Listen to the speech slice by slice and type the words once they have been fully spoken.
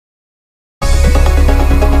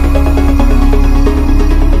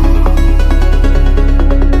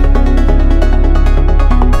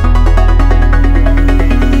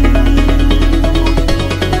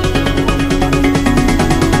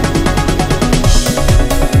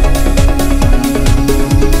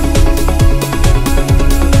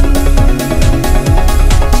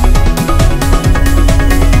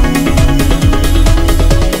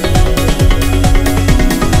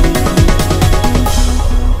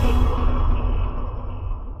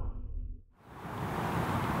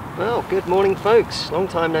Good morning, folks. Long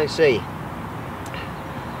time no see.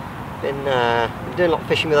 Been doing a lot of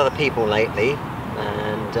fishing with other people lately,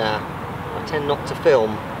 and I tend not to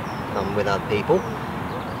film with other people.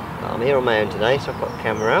 But I'm here on my own today, so I've got the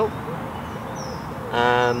camera out.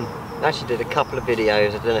 I actually did a couple of videos,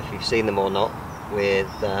 I don't know if you've seen them or not,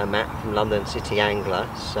 with Matt from London City Angler.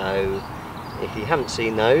 So if you haven't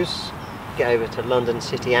seen those, get over to London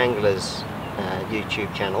City Angler's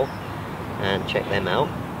YouTube channel and check them out.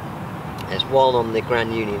 There's one on the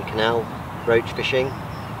Grand Union Canal, roach fishing,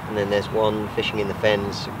 and then there's one fishing in the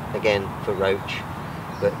fens, again for roach,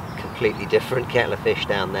 but completely different kettle of fish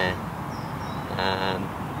down there.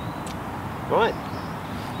 Right,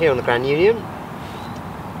 here on the Grand Union,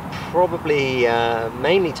 probably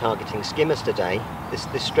mainly targeting skimmers today.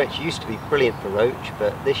 This stretch used to be brilliant for roach,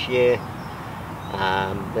 but this year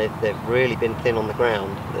they've really been thin on the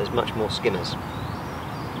ground. There's much more skimmers.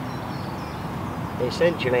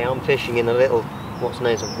 Essentially I'm fishing in a little, what's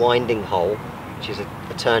known as a winding hole, which is a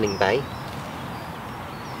turning bay,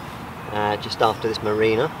 just after this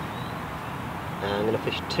marina. I'm going to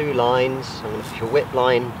fish two lines. I'm going to fish a whip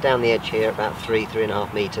line down the edge here, about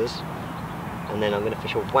 3.5 metres, and then I'm going to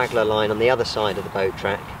fish a waggler line on the other side of the boat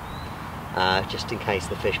track, just in case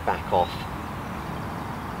the fish back off.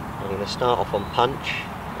 I'm going to start off on punch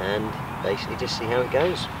and basically just see how it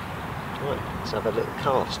goes. Right, let's have a little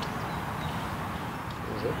cast.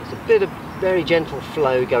 There's a bit of very gentle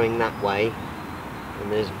flow going that way,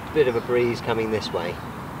 and there's a bit of a breeze coming this way.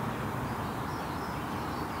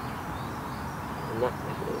 And that,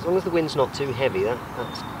 as long as the wind's not too heavy,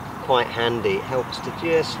 that's quite handy. It helps to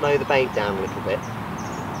just slow the bait down a little bit.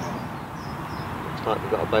 Looks like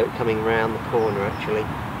we've got a boat coming around the corner actually.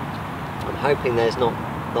 I'm hoping there's not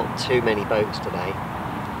too many boats today.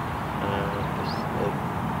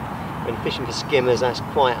 When fishing for skimmers, that's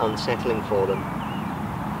quite unsettling for them.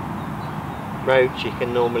 Roach, you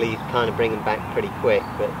can normally kind of bring them back pretty quick,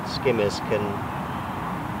 but skimmers can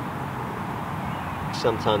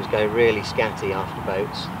sometimes go really scatty after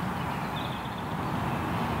boats.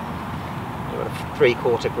 I've got a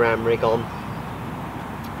 3/4 gram rig on.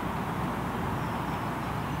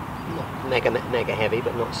 Not mega heavy,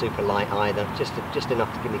 but not super light either. Just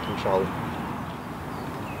enough to give me control.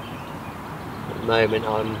 At the moment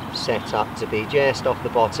I'm set up to be just off the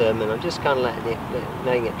bottom, and I'm just kind of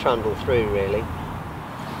letting it trundle through really.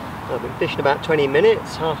 I've been fishing about 20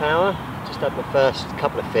 minutes, half hour. Just had my first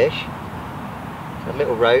couple of fish. Had a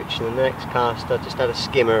little roach, and the next cast I just had a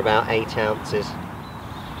skimmer about 8 ounces.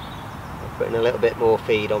 I'm putting a little bit more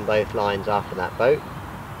feed on both lines after that boat.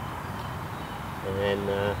 And then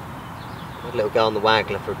had a little go on the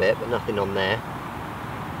waggler for a bit, but nothing on there.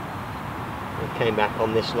 I came back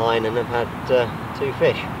on this line and I've had 2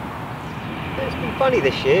 fish. It's been funny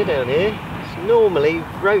this year down here. It's normally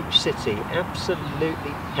Roach City,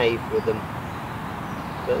 absolutely paved with them.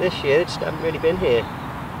 But this year they just haven't really been here.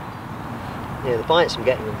 Yeah, the bites I'm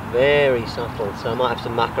getting are very subtle, so I might have to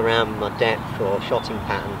muck around with my depth or shotting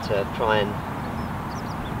pattern to try and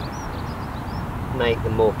make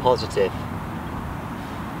them more positive.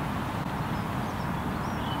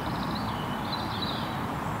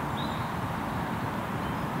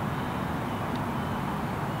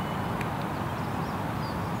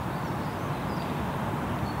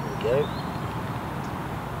 Go. What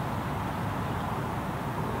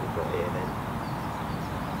have we got here then?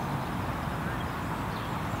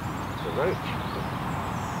 It's a roach.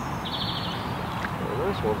 A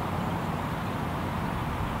nice one.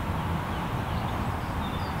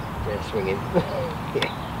 Yeah, swinging. Yeah.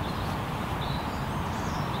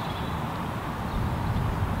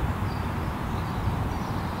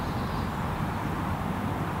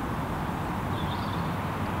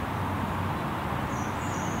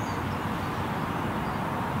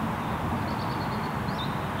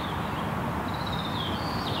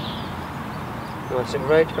 Nice little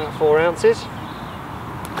roach, about 4 ounces.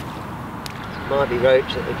 Might be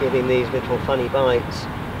roach that are giving these little funny bites.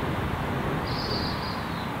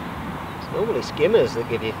 It's normally skimmers that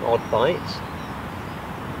give you odd bites.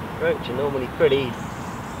 Roach are normally pretty.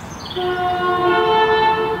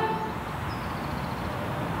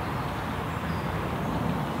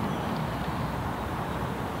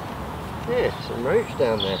 Yeah, some roach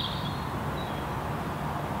down there.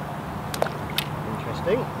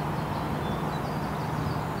 Interesting.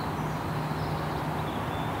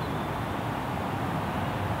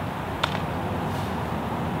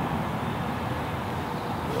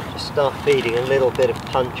 Start feeding a little bit of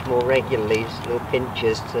punch more regularly, just little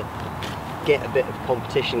pinches to get a bit of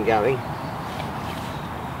competition going.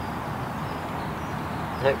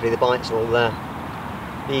 Hopefully the bites will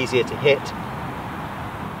be easier to hit.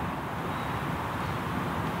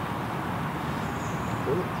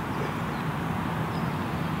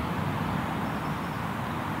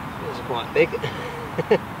 that big. Not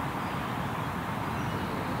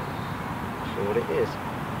sure what it is.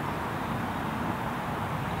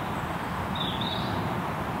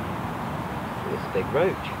 It's a big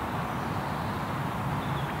roach.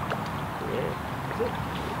 Yeah, is it?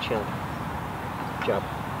 Chub. Chub.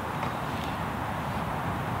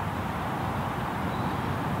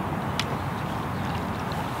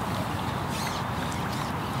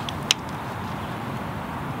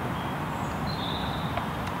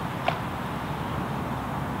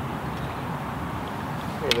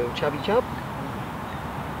 A little chubby chub.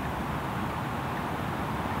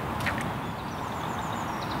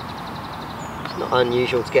 It's not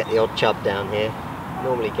unusual to get the odd chub down here.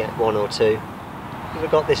 Normally get one or two. Because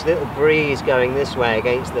I've got this little breeze going this way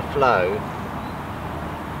against the flow,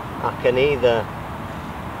 I can either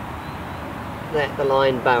let the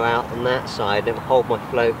line bow out on that side and hold my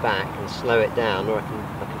float back and slow it down, or I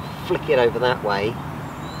can flick it over that way,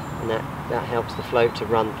 and that helps the float to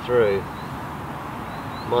run through.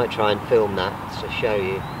 Might try and film that to show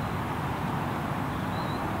you.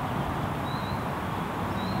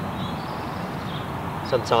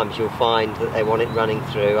 Sometimes you'll find that they want it running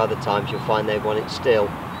through, other times you'll find they want it still,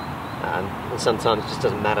 and sometimes it just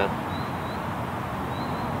doesn't matter.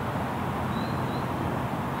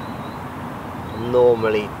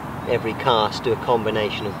 Normally every cast do a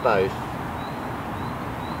combination of both.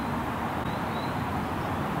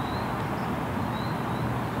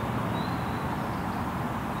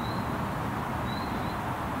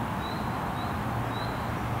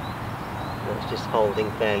 It's just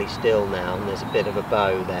holding fairly still now, and there's a bit of a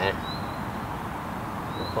bow there.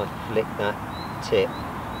 If I flick that tip,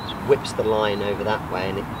 it just whips the line over that way,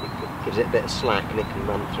 and it gives it a bit of slack and it can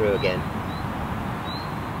run through again.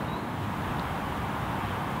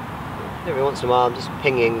 Every once in a while I'm just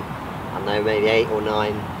pinging, I don't know, maybe 8 or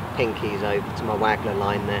 9 pinkies over to my waggler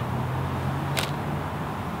line there.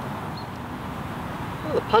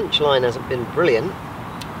 Well, the punch line hasn't been brilliant,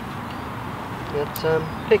 but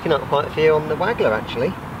picking up quite a few on the waggler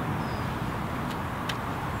actually.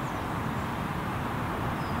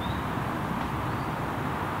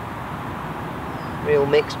 Real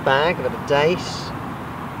mixed bag. I've got a dace,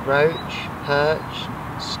 roach, perch,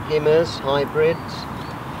 skimmers, hybrids.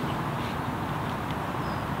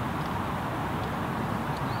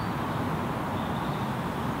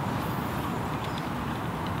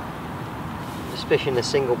 Just fishing a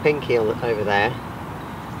single pinky over there.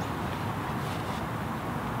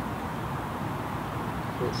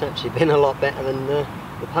 It's actually been a lot better than the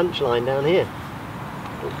punch line down here.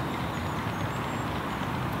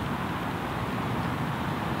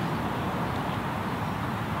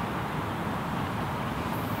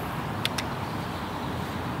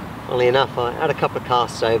 Funnily enough, I had a couple of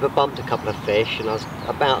casts over, bumped a couple of fish, and I was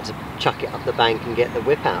about to chuck it up the bank and get the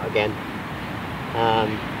whip out again.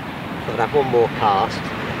 Thought I'd have one more cast,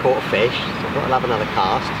 caught a fish, so I thought I'd have another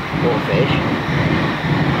cast, caught a fish.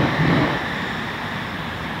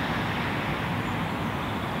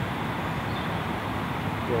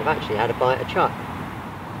 I've actually had a bite of chuck.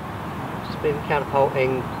 Just been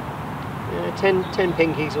catapulting 10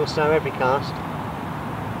 pinkies or so every cast.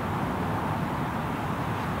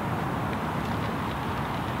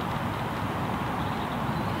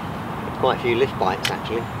 Quite a few lift bites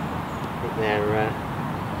actually. I think they're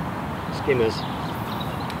skimmers.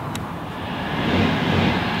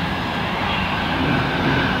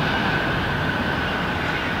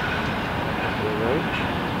 Roach.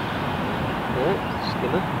 Yeah,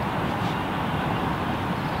 skimmer.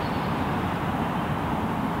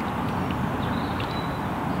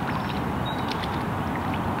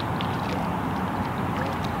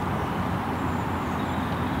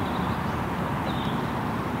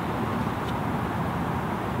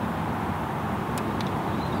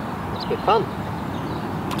 It's good fun.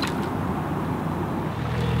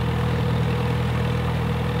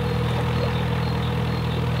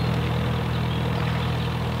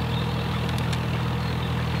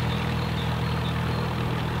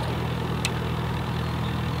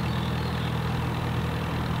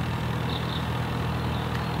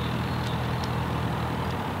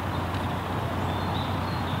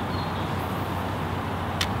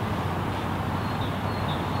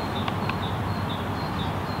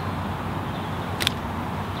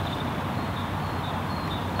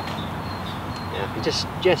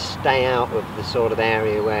 Just stay out of the sort of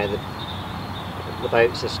area where the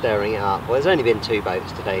boats are stirring it up. Well, there's only been 2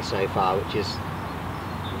 boats today so far, which is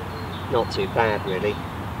not too bad really.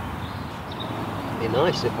 It'd be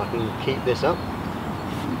nice if I can keep this up.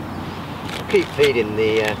 I'll keep feeding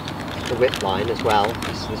the whip line as well.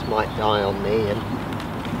 This might die on me, and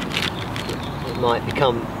it might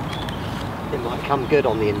become It might come good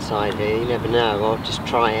on the inside here, you never know. I'll just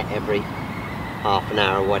try it every half an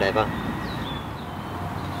hour or whatever.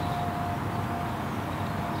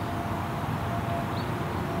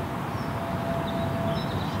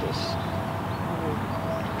 What's this?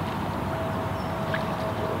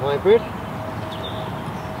 Hybrid.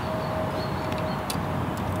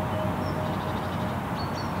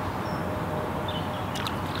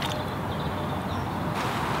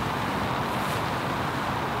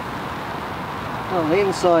 Well, the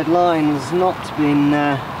inside line's not been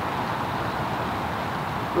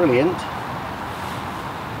brilliant.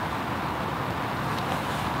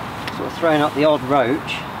 Sort of throwing up the odd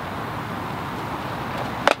roach.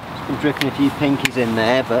 Just been dripping a few pinkies in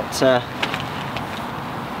there, but just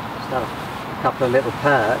had a couple of little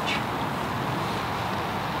perch.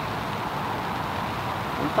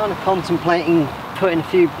 I'm kind of contemplating putting a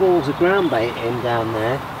few balls of ground bait in down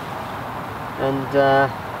there,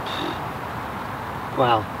 and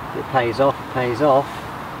well, if it pays off, it pays off.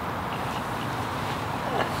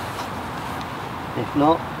 If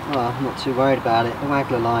not, well, I'm not too worried about it. The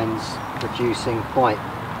waggler line's producing quite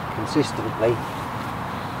consistently.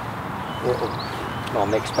 Well,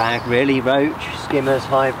 mixed bag really, roach, skimmers,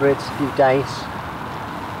 hybrids, a few dace.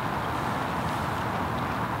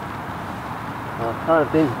 I've kind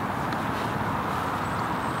of been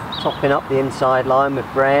topping up the inside line with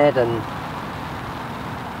bread, and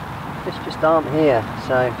fish just aren't here,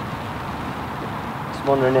 so just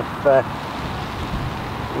wondering if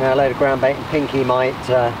you know, a load of ground bait and pinky might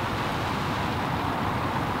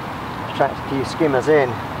attract a few skimmers in.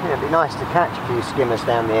 Yeah, it'd be nice to catch a few skimmers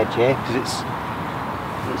down the edge here, because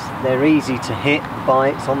they're easy to hit,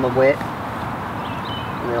 bites on the whip,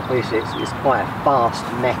 and obviously it's quite a fast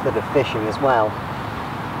method of fishing as well.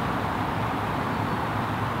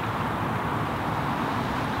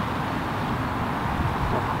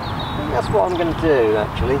 That's what I'm going to do,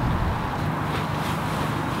 actually.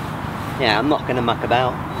 Yeah, I'm not going to muck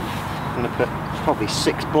about. I'm going to put probably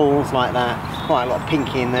 6 balls like that. Quite a lot of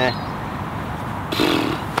pinky in there.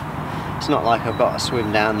 It's not like I've got a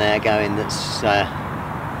swim down there going that's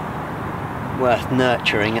worth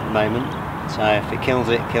nurturing at the moment. So if it kills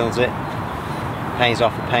it, it kills it. Pays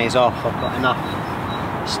off, it pays off. I've got enough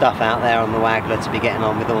stuff out there on the waggler to be getting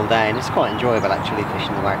on with all day, and it's quite enjoyable actually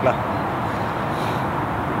fishing the waggler.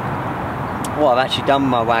 What I've actually done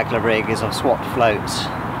with my waggler rig is I've swapped floats.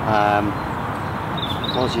 I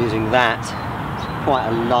was using that. It's quite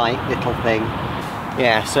a light little thing.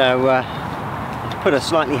 Yeah, so put a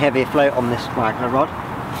slightly heavier float on this waggler rod.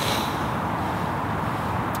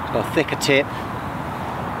 It's got a thicker tip.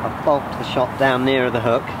 I've bulked the shot down nearer the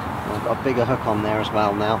hook. I've got a bigger hook on there as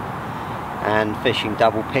well now. And fishing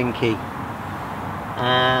double pinky.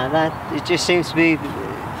 And it just seems to be,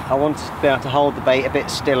 I want to be able to hold the bait a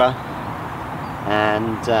bit stiller.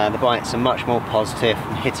 And the bites are much more positive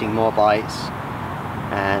and hitting more bites,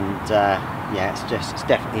 and yeah, it's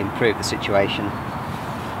definitely improved the situation.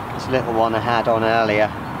 This little one I had on earlier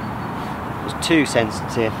was too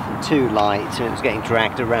sensitive and too light, and it was getting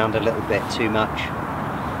dragged around a little bit too much.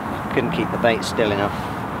 Couldn't keep the bait still enough.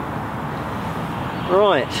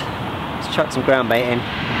 Right, let's chuck some ground bait in.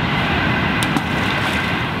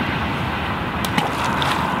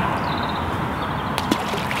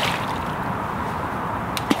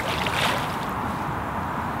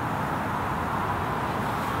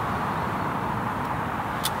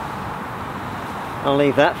 I'll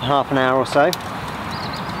leave that for half an hour or so,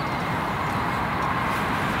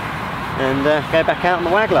 and go back out on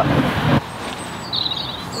the waggler.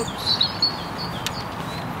 Oops.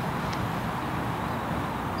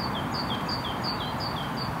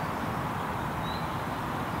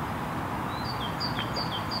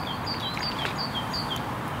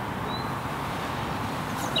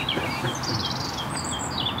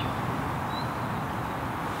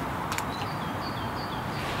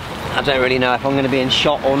 I don't really know if I'm going to be in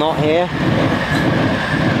shot or not here.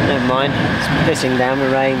 Never mind, it's pissing down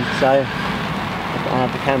with rain, so I've got to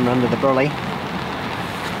have the camera under the brolly.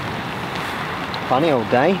 Funny old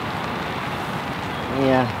day.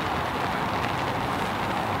 Yeah.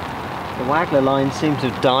 The waggler line seems to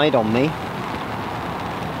have died on me.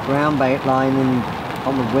 Ground bait line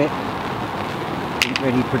on the whip didn't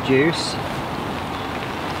really produce.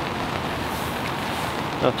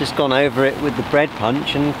 I've just gone over it with the bread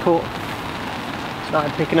punch and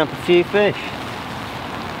started picking up a few fish.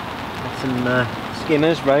 Got some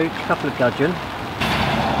skimmers, roach, a couple of gudgeon.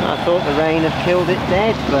 I thought the rain had killed it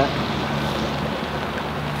dead, but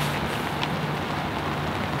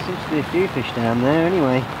there seems to be a few fish down there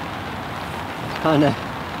anyway. I was kind of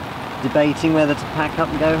debating whether to pack up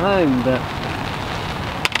and go home, but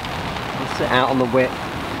there's sit out on the whip.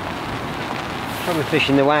 The trouble with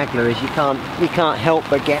fishing the waggler is you can't help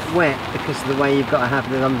but get wet because of the way you've got to have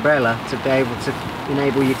the umbrella to be able to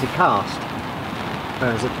enable you to cast.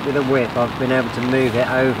 Whereas with a whip I've been able to move it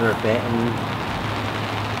over a bit and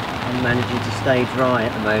I'm managing to stay dry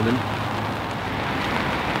at the moment.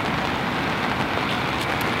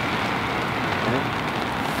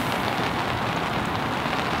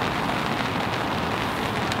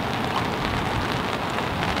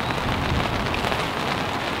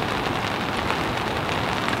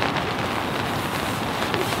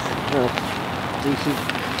 Decent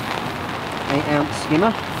 8-ounce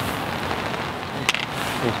skimmer.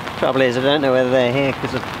 The trouble is I don't know whether they're here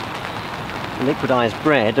because of liquidised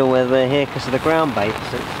bread or whether they're here because of the ground bait,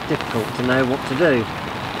 so it's difficult to know what to do.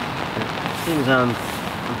 But as soon as I'm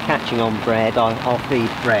catching on bread, I'll feed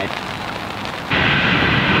bread.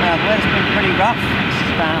 Well, the weather's been pretty rough. This is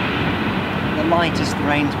about the lightest the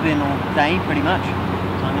rain's been all day pretty much,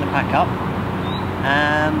 so I'm going to pack up.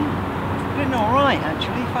 It's been alright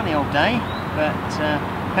actually, funny old day. But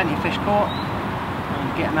plenty of fish caught.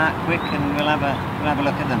 I'll get them out quick and we'll have a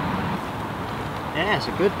look at them. Yeah, it's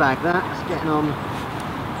a good bag that. It's getting on. Ooh.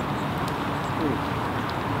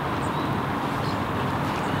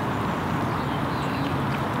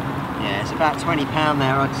 Yeah, it's about £20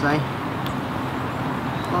 there, I'd say.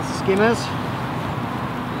 Lots of skimmers.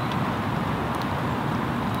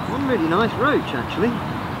 One really nice roach actually.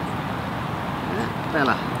 Yeah,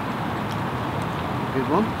 fella. Good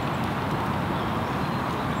one.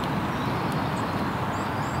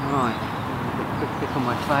 Right, quick pick on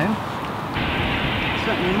my phone.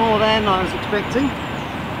 Certainly more than I was expecting.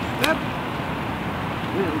 Yep.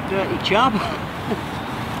 Little dirty chub.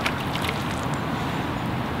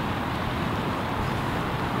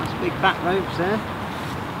 Nice big back ropes there.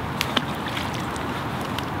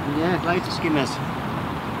 And yeah, loads of skimmers.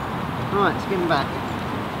 Right, skim back.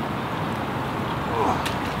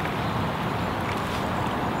 Oh.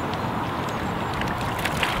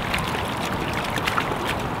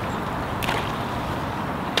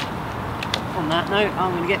 On that note,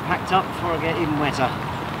 I'm going to get packed up before I get even wetter.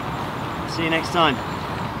 See you next time.